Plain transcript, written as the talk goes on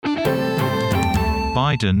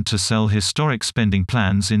Biden to sell historic spending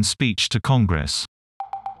plans in speech to Congress.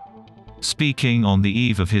 Speaking on the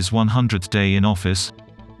eve of his 100th day in office,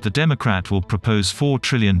 the Democrat will propose $4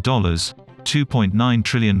 trillion, £2.9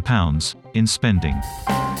 trillion, in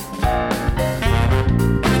spending.